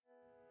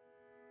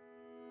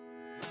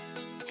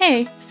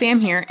Hey,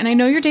 Sam here, and I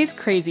know your day's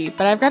crazy,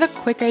 but I've got a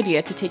quick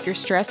idea to take your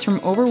stress from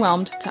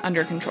overwhelmed to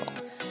under control.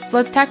 So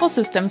let's tackle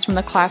systems from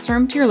the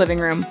classroom to your living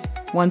room,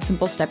 one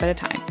simple step at a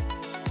time.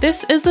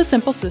 This is the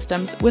Simple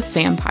Systems with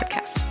Sam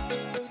podcast.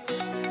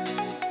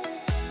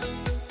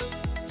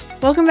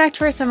 Welcome back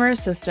to our Summer of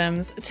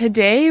Systems.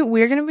 Today,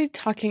 we're going to be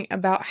talking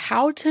about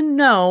how to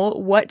know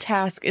what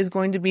task is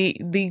going to be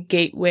the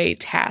gateway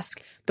task,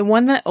 the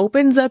one that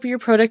opens up your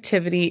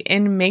productivity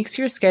and makes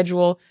your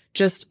schedule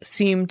just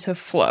seem to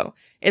flow.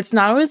 It's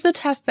not always the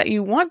task that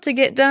you want to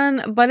get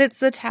done, but it's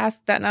the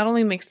task that not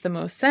only makes the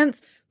most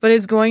sense, but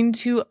is going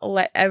to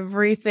let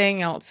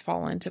everything else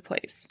fall into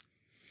place.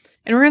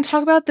 And we're going to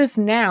talk about this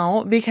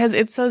now because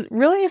it's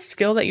really a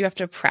skill that you have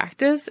to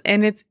practice,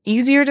 and it's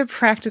easier to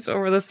practice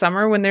over the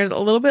summer when there's a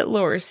little bit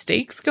lower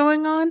stakes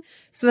going on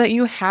so that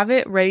you have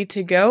it ready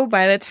to go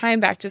by the time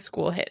back to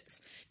school hits.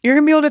 You're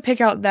going to be able to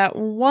pick out that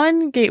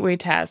one gateway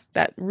task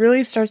that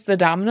really starts the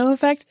domino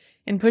effect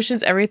and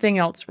pushes everything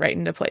else right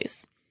into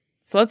place.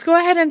 So let's go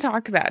ahead and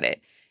talk about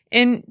it.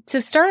 And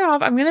to start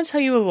off, I'm going to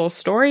tell you a little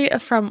story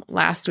from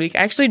last week. I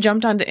actually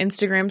jumped onto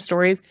Instagram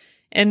stories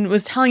and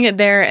was telling it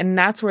there, and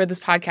that's where this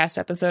podcast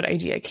episode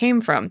idea came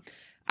from.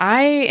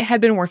 I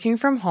had been working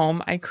from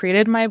home. I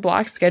created my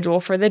block schedule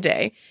for the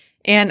day,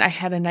 and I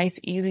had a nice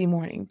easy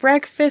morning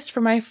breakfast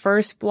for my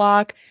first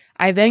block.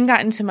 I then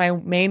got into my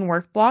main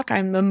work block.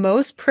 I'm the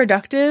most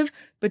productive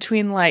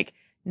between like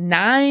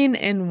 9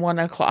 and 1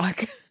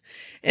 o'clock.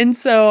 And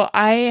so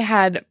I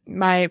had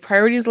my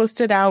priorities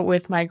listed out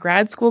with my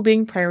grad school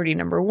being priority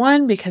number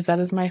 1, because that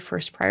is my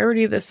first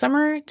priority this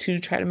summer to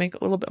try to make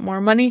a little bit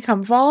more money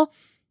come fall.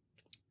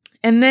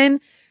 And then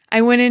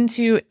I went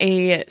into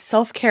a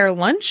self-care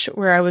lunch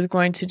where I was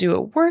going to do a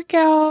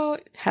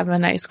workout, have a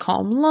nice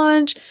calm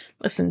lunch,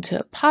 listen to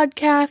a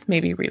podcast,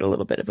 maybe read a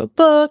little bit of a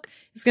book.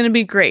 It's going to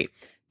be great.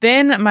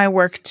 Then my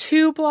work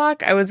 2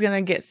 block, I was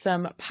going to get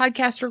some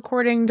podcast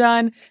recording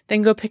done,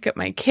 then go pick up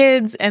my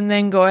kids, and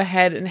then go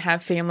ahead and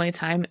have family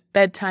time,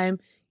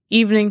 bedtime,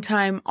 evening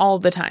time, all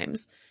the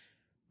times.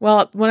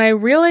 Well, when I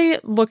really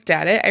looked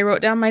at it, I wrote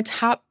down my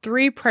top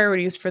 3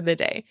 priorities for the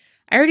day.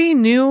 I already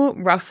knew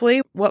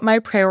roughly what my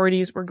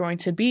priorities were going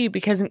to be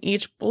because in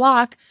each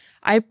block,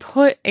 I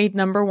put a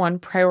number 1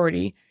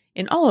 priority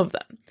in all of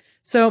them.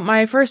 So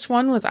my first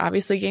one was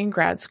obviously getting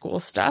grad school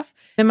stuff.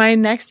 Then my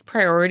next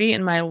priority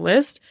in my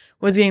list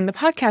was getting the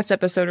podcast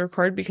episode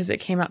recorded because it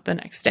came out the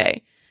next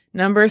day.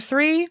 Number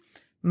 3,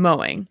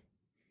 mowing.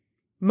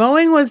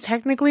 Mowing was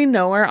technically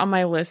nowhere on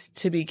my list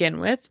to begin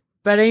with,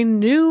 but I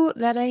knew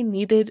that I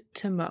needed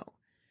to mow.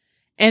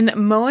 And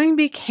mowing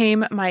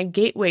became my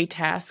gateway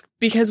task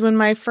because when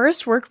my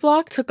first work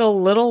block took a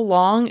little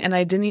long and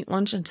I didn't eat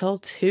lunch until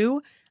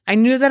 2, I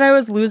knew that I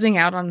was losing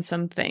out on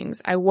some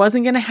things. I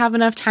wasn't going to have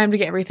enough time to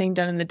get everything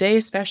done in the day,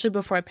 especially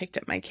before I picked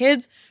up my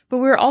kids, but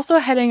we were also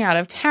heading out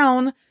of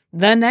town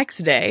the next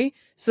day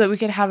so that we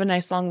could have a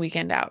nice long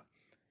weekend out.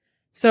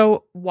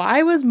 So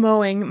why was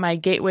mowing my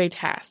gateway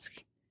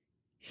task?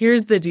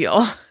 Here's the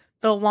deal.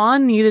 The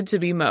lawn needed to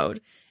be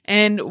mowed.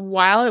 And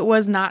while it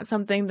was not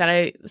something that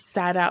I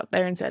sat out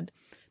there and said,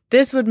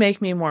 this would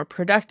make me more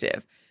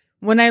productive,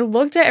 when I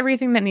looked at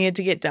everything that needed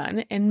to get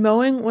done and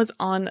mowing was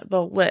on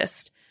the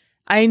list,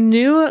 I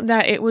knew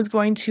that it was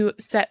going to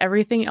set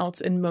everything else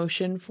in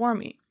motion for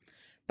me.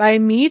 By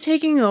me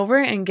taking over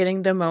and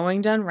getting the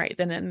mowing done right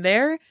then and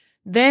there,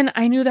 then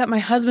I knew that my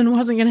husband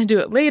wasn't going to do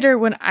it later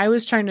when I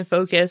was trying to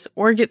focus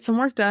or get some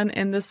work done,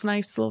 and this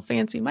nice little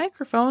fancy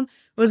microphone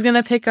was going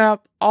to pick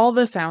up all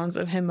the sounds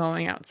of him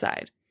mowing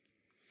outside.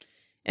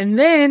 And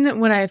then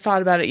when I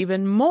thought about it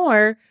even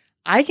more,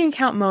 I can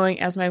count mowing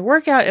as my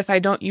workout if I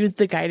don't use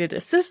the guided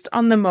assist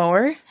on the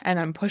mower and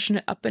I'm pushing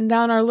it up and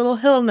down our little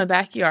hill in the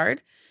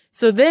backyard.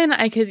 So then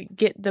I could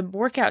get the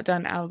workout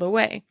done out of the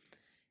way.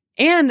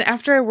 And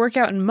after I work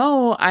out and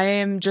mow, I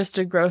am just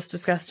a gross,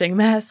 disgusting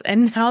mess.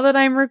 And now that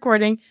I'm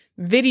recording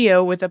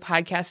video with a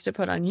podcast to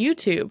put on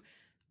YouTube,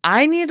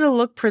 I need to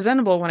look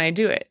presentable when I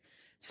do it.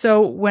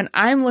 So when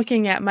I'm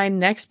looking at my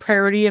next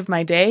priority of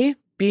my day,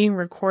 being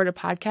record a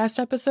podcast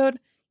episode,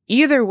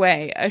 either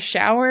way, a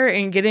shower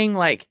and getting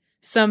like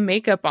some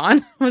makeup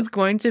on was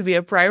going to be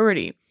a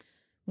priority.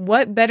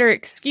 What better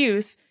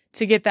excuse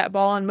to get that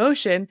ball in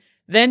motion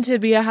than to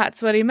be a hot,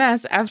 sweaty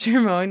mess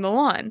after mowing the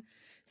lawn?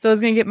 So I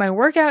was going to get my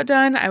workout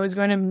done. I was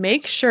going to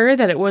make sure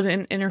that it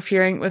wasn't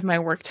interfering with my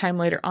work time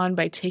later on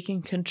by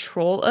taking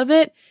control of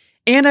it.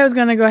 And I was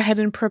going to go ahead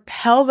and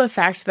propel the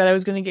fact that I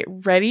was going to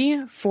get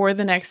ready for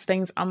the next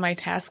things on my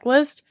task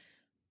list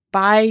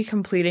by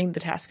completing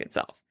the task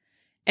itself.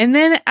 And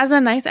then as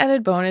a nice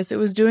added bonus, it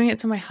was doing it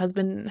so my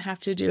husband didn't have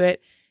to do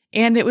it.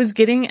 And it was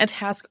getting a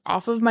task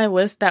off of my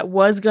list that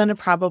was going to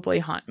probably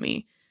haunt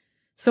me.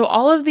 So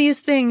all of these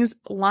things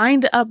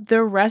lined up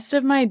the rest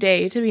of my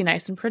day to be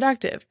nice and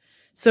productive.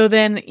 So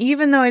then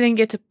even though I didn't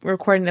get to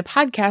recording the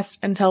podcast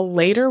until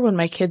later when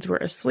my kids were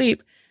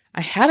asleep,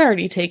 I had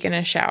already taken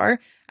a shower.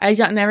 I had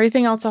gotten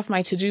everything else off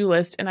my to-do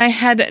list, and I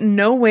had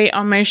no weight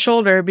on my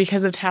shoulder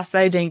because of tasks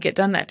that I didn't get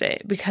done that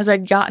day, because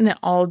I'd gotten it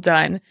all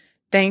done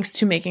thanks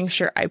to making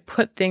sure I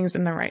put things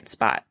in the right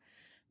spot.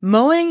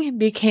 Mowing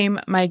became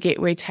my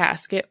gateway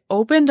task. It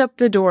opened up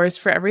the doors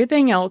for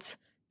everything else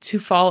to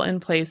fall in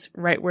place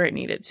right where it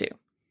needed to.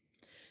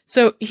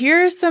 So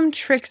here are some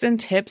tricks and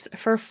tips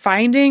for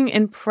finding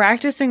and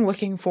practicing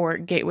looking for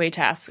gateway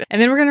tasks.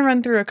 And then we're going to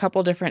run through a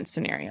couple different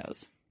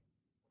scenarios.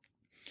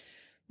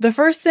 The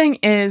first thing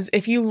is,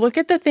 if you look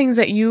at the things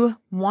that you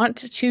want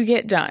to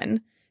get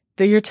done,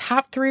 they're your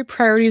top 3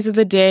 priorities of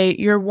the day,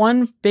 your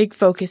one big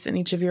focus in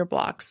each of your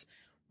blocks.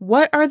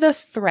 What are the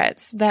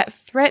threats that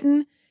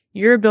threaten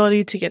your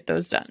ability to get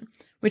those done?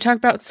 We talked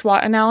about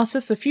SWOT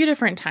analysis a few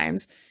different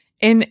times.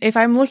 And if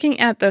I'm looking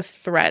at the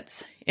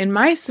threats, in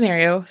my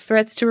scenario,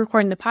 threats to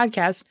recording the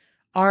podcast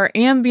are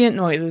ambient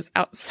noises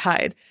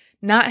outside,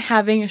 not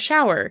having a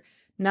shower,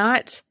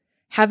 not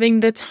having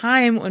the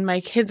time when my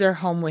kids are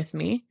home with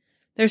me.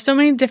 There's so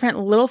many different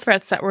little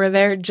threats that were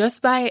there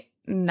just by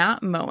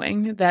not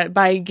mowing, that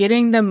by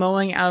getting the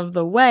mowing out of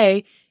the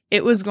way,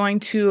 it was going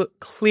to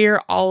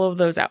clear all of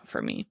those out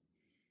for me.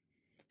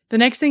 The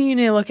next thing you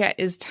need to look at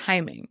is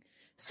timing.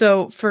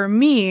 So for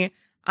me,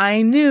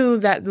 I knew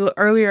that the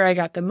earlier I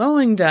got the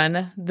mowing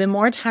done, the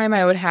more time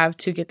I would have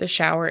to get the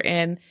shower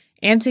in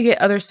and to get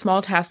other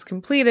small tasks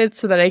completed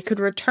so that I could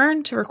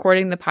return to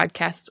recording the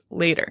podcast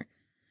later.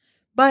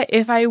 But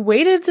if I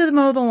waited to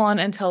mow the lawn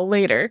until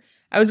later,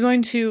 I was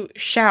going to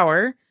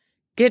shower,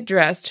 get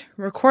dressed,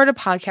 record a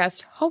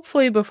podcast,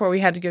 hopefully before we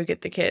had to go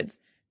get the kids,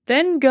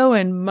 then go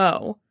and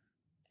mow,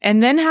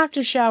 and then have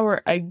to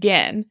shower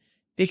again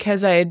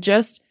because I had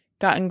just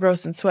gotten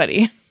gross and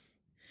sweaty.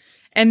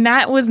 And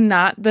that was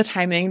not the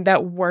timing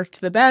that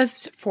worked the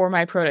best for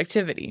my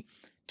productivity.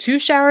 2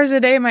 showers a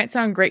day might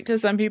sound great to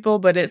some people,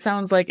 but it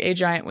sounds like a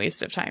giant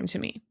waste of time to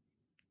me.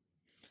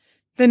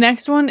 The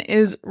next one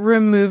is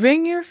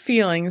removing your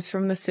feelings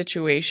from the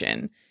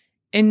situation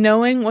and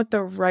knowing what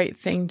the right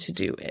thing to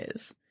do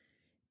is.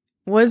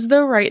 Was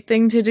the right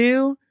thing to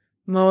do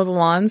mow the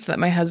lawn so that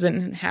my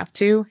husband didn't have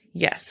to?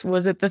 Yes.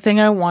 Was it the thing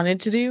I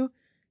wanted to do?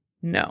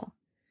 No.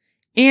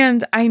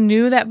 And I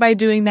knew that by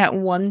doing that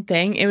one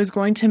thing, it was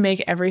going to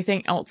make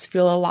everything else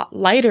feel a lot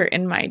lighter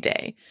in my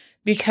day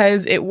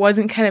because it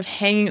wasn't kind of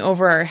hanging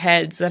over our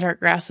heads that our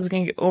grass was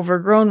going to get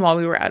overgrown while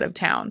we were out of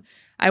town.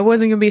 I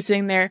wasn't going to be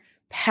sitting there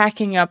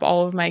packing up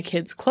all of my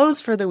kids' clothes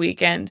for the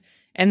weekend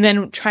and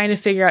then trying to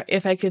figure out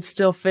if I could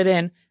still fit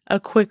in a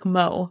quick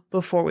mow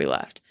before we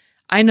left.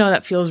 I know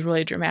that feels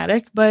really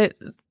dramatic, but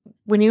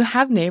when you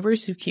have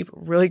neighbors who keep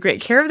really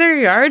great care of their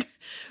yard,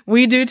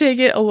 we do take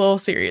it a little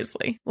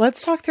seriously.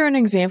 Let's talk through an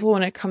example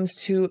when it comes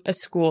to a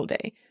school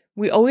day.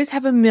 We always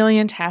have a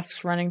million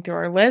tasks running through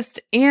our list,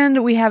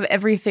 and we have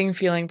everything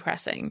feeling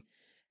pressing.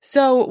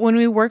 So when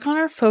we work on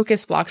our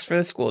focus blocks for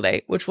the school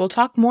day, which we'll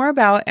talk more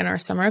about in our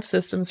Summer of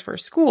Systems for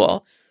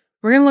school,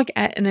 we're going to look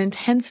at an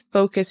intense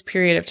focus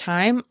period of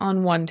time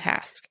on one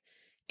task.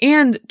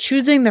 And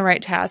choosing the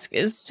right task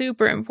is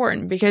super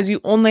important because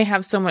you only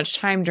have so much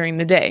time during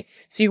the day.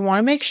 So you want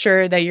to make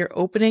sure that you're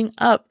opening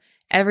up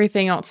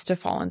everything else to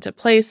fall into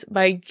place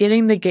by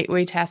getting the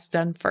gateway task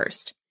done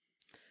first.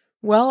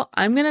 Well,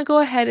 I'm going to go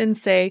ahead and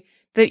say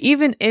that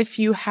even if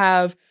you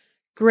have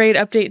grade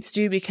updates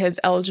due because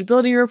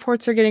eligibility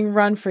reports are getting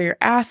run for your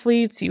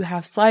athletes, you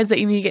have slides that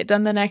you need to get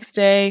done the next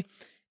day,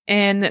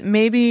 and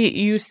maybe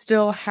you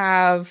still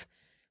have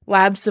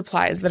lab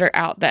supplies that are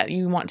out that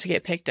you want to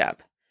get picked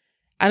up.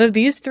 Out of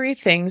these 3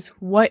 things,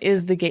 what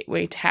is the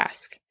gateway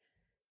task?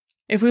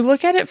 If we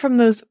look at it from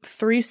those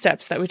 3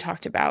 steps that we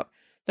talked about,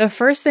 the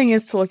first thing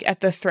is to look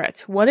at the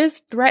threats. What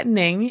is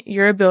threatening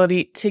your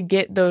ability to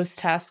get those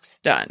tasks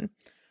done?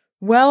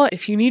 Well,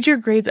 if you need your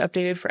grades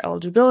updated for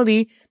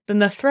eligibility, then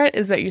the threat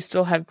is that you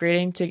still have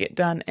grading to get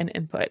done and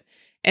input.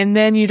 And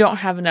then you don't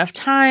have enough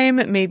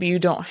time. Maybe you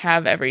don't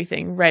have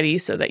everything ready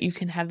so that you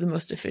can have the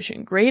most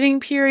efficient grading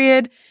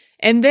period.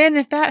 And then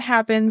if that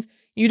happens,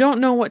 you don't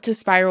know what to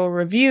spiral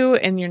review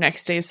in your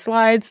next day's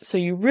slides, so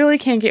you really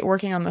can't get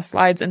working on the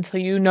slides until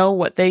you know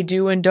what they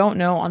do and don't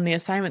know on the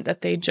assignment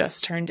that they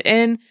just turned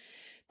in.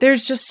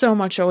 There's just so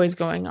much always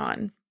going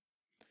on.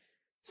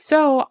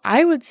 So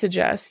I would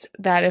suggest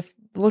that if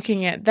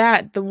looking at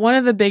that, one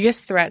of the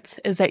biggest threats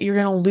is that you're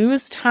going to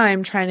lose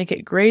time trying to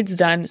get grades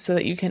done so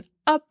that you can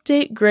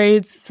update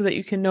grades so that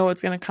you can know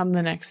what's going to come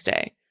the next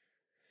day.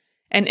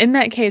 And in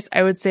that case,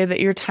 I would say that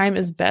your time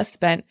is best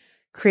spent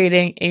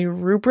creating a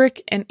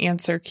rubric and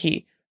answer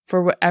key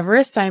for whatever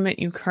assignment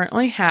you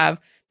currently have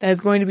that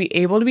is going to be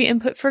able to be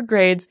input for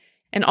grades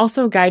and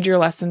also guide your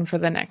lesson for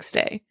the next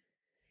day.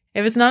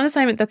 If it's not an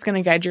assignment that's going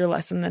to guide your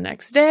lesson the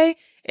next day,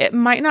 it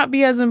might not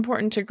be as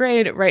important to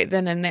grade right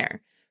then and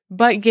there.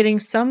 But getting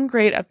some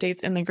grade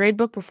updates in the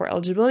gradebook before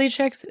eligibility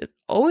checks is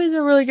always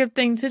a really good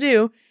thing to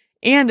do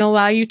and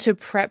allow you to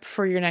prep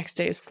for your next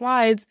day's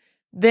slides.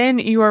 Then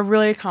you are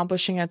really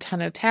accomplishing a ton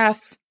of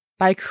tasks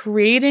by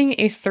creating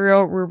a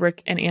thorough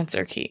rubric and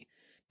answer key.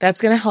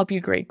 That's going to help you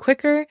grade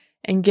quicker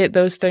and get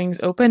those things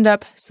opened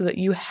up so that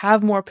you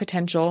have more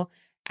potential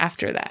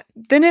after that.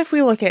 Then if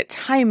we look at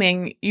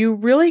timing, you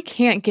really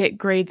can't get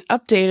grades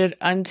updated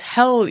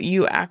until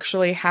you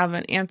actually have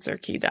an answer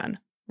key done,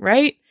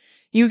 right?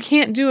 You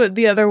can't do it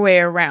the other way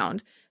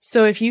around.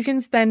 So if you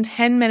can spend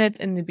 10 minutes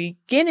in the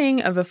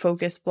beginning of a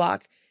focus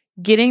block,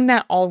 getting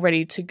that all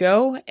ready to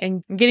go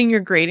and getting your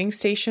grading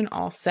station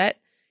all set,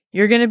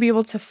 you're going to be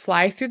able to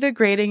fly through the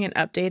grading and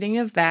updating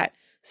of that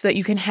so that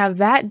you can have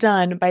that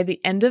done by the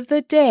end of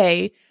the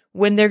day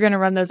when they're going to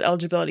run those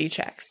eligibility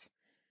checks.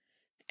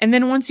 And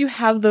then once you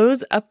have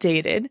those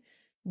updated,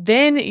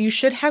 then you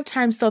should have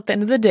time still at the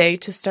end of the day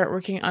to start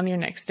working on your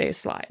next day's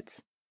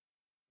slides.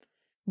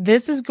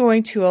 This is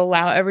going to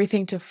allow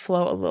everything to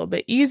flow a little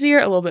bit easier,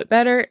 a little bit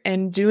better,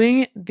 and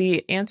doing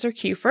the answer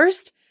key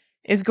first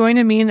is going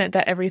to mean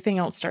that everything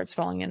else starts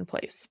falling in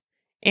place.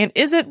 And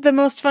is it the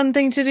most fun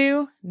thing to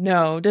do?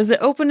 No. Does it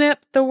open up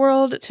the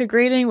world to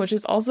grading, which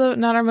is also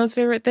not our most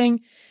favorite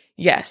thing?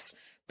 Yes.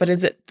 But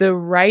is it the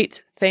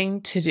right thing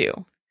to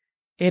do?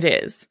 It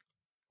is.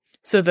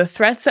 So the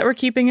threats that were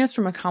keeping us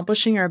from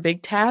accomplishing our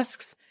big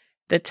tasks,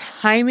 the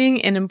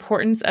timing and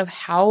importance of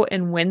how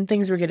and when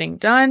things were getting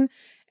done,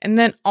 and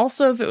then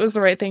also if it was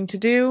the right thing to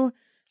do,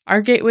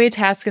 our gateway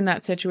task in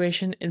that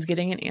situation is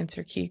getting an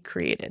answer key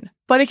created.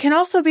 But it can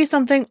also be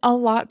something a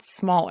lot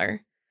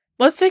smaller.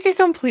 Let's take a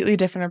completely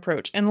different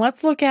approach and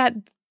let's look at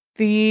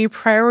the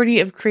priority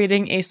of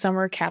creating a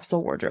summer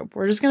capsule wardrobe.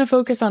 We're just going to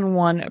focus on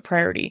one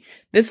priority.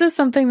 This is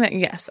something that,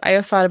 yes, I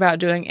have thought about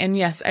doing. And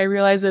yes, I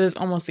realize it is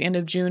almost the end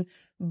of June,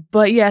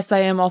 but yes, I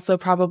am also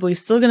probably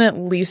still going to at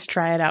least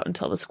try it out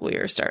until the school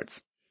year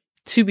starts.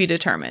 To be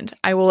determined.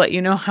 I will let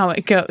you know how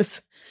it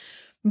goes.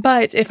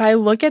 But if I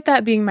look at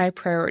that being my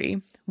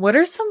priority, what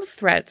are some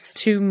threats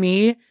to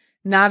me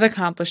not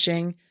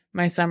accomplishing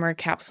my summer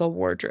capsule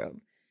wardrobe?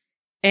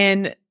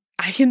 And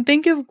I can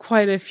think of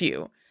quite a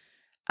few.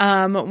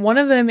 One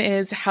of them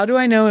is, how do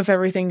I know if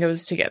everything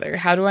goes together?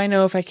 How do I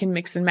know if I can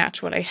mix and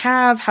match what I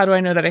have? How do I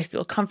know that I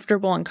feel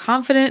comfortable and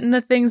confident in the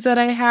things that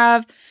I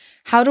have?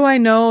 How do I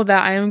know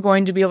that I am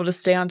going to be able to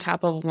stay on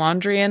top of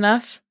laundry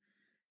enough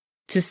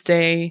to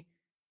stay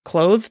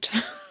clothed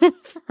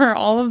for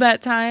all of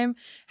that time?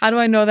 How do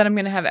I know that I'm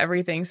going to have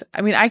everything?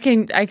 I mean, I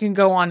can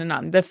go on and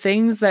on. The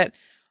things that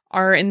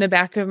are in the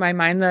back of my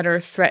mind that are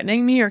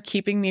threatening me or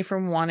keeping me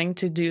from wanting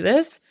to do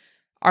this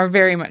are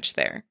very much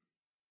there.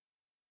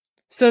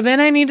 So then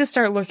I need to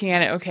start looking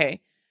at it.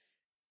 Okay,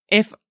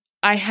 if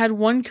I had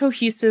one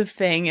cohesive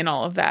thing in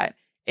all of that,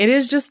 it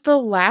is just the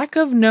lack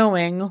of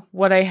knowing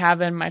what I have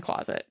in my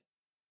closet.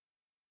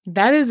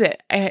 That is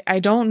it.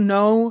 I don't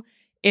know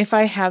if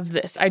I have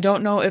this. I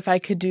don't know if I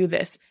could do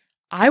this.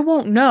 I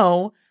won't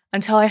know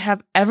until I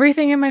have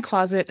everything in my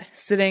closet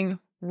sitting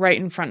right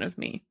in front of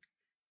me.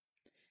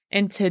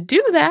 And to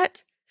do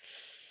that,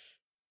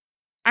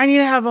 I need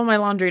to have all my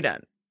laundry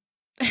done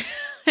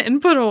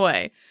and put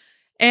away.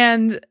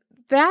 And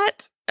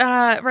that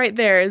right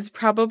there is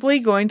probably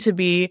going to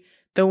be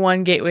the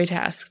one gateway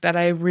task that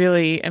I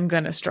really am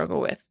going to struggle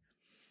with.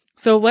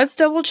 So let's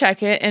double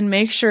check it and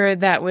make sure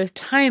that with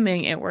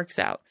timing it works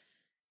out.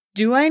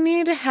 Do I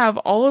need to have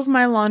all of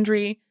my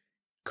laundry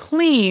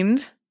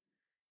cleaned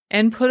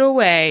and put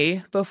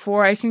away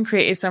before I can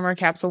create a summer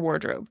capsule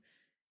wardrobe?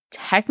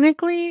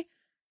 Technically,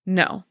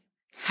 no.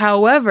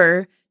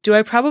 However, do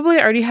I probably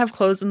already have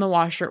clothes in the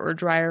washer or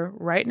dryer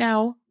right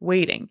now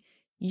waiting?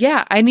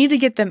 Yeah, I need to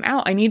get them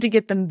out. I need to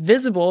get them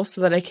visible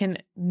so that I can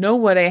know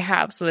what I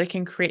have so that I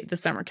can create the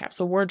summer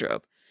capsule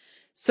wardrobe.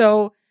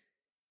 So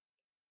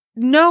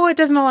no, it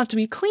doesn't all have to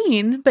be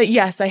clean, but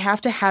yes, I have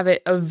to have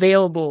it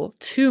available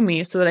to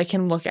me so that I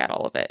can look at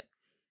all of it.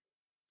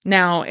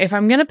 Now, if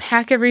I'm going to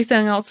pack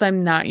everything else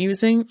I'm not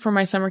using for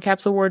my summer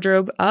capsule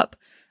wardrobe up,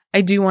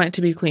 I do want it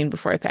to be clean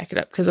before I pack it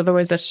up because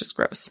otherwise that's just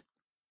gross.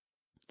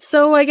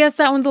 So I guess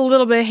that one's a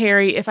little bit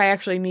hairy if I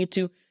actually need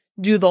to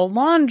do the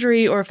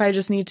laundry or if I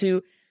just need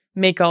to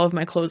make all of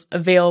my clothes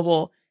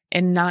available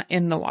and not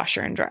in the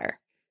washer and dryer.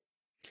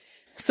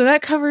 So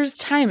that covers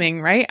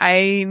timing, right?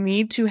 I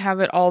need to have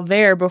it all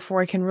there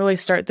before I can really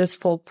start this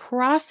full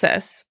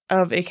process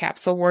of a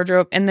capsule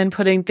wardrobe and then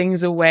putting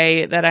things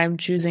away that I'm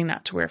choosing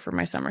not to wear for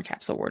my summer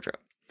capsule wardrobe.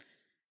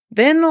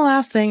 Then the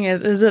last thing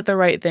is it the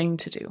right thing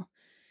to do?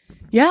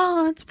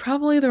 Yeah, it's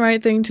probably the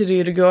right thing to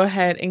do to go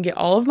ahead and get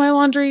all of my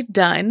laundry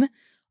done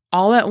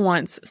all at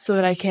once so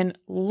that I can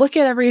look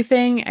at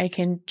everything. I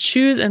can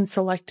choose and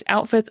select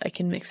outfits. I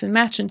can mix and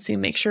match and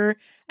make sure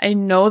I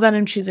know that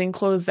I'm choosing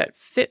clothes that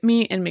fit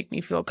me and make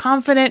me feel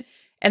confident,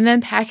 and then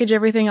package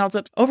everything else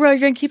up. Overall, you're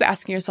going to keep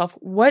asking yourself,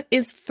 what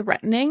is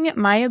threatening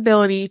my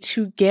ability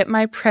to get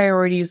my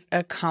priorities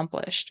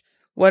accomplished?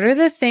 What are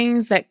the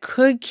things that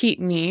could keep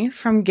me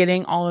from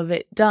getting all of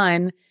it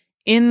done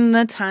in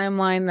the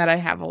timeline that I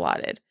have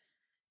allotted?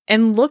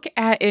 And look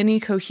at any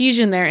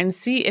cohesion there and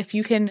see if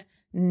you can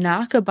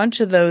knock a bunch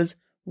of those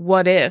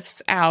what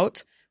ifs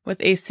out with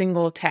a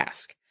single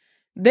task.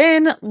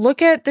 Then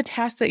look at the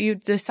task that you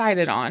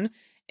decided on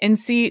and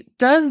see,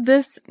 does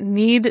this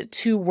need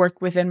to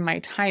work within my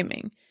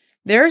timing?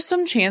 There are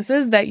some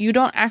chances that you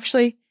don't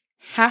actually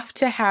have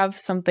to have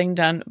something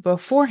done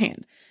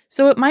beforehand.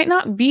 So it might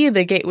not be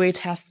the gateway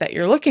task that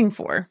you're looking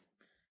for.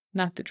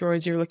 Not the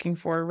droids you're looking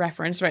for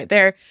reference right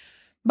there.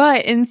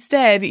 But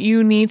instead,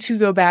 you need to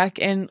go back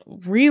and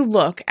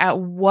relook at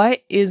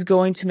what is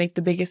going to make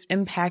the biggest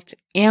impact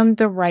and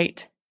the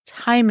right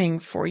timing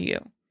for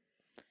you.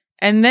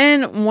 And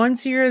then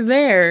once you're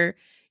there,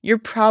 you're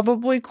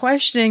probably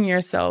questioning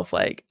yourself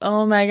like,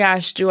 oh my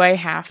gosh, do I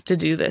have to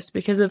do this?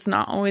 Because it's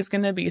not always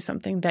going to be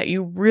something that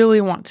you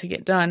really want to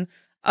get done.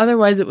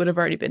 Otherwise, it would have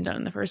already been done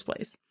in the first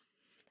place.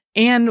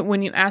 And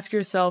when you ask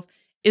yourself,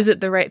 is it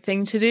the right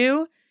thing to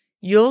do?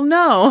 You'll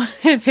know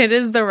if it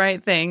is the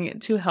right thing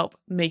to help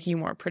make you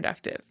more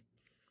productive.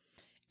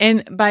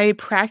 And by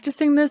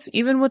practicing this,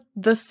 even with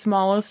the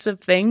smallest of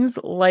things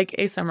like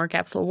a summer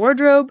capsule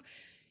wardrobe,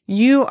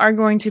 you are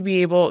going to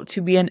be able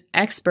to be an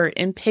expert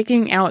in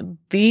picking out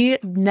the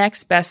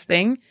next best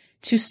thing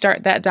to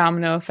start that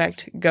domino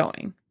effect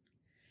going.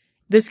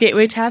 This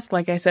gateway task,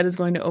 like I said, is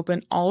going to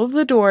open all of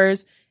the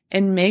doors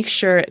and make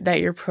sure that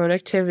your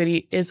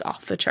productivity is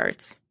off the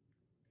charts.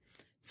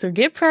 So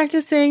get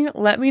practicing.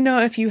 Let me know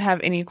if you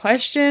have any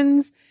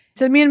questions.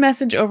 Send me a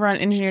message over on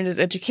Engineer Does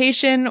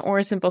Education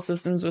or Simple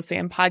Systems with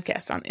Sam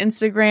podcast on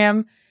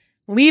Instagram.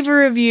 Leave a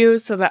review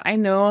so that I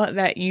know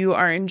that you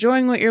are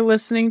enjoying what you're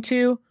listening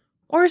to.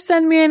 Or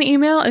send me an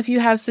email if you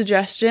have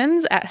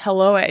suggestions at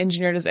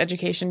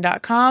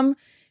hello@engineerdoeseducation.com.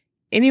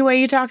 Any way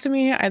you talk to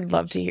me, I'd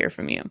love to hear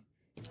from you.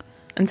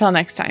 Until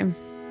next time.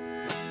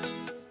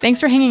 Thanks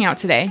for hanging out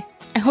today.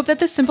 I hope that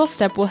this simple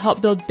step will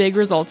help build big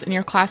results in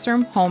your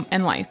classroom, home,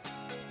 and life.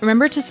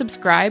 Remember to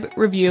subscribe,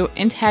 review,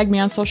 and tag me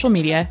on social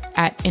media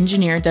at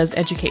Engineer Does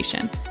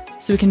Education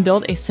so we can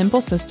build a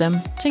simple system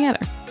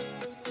together.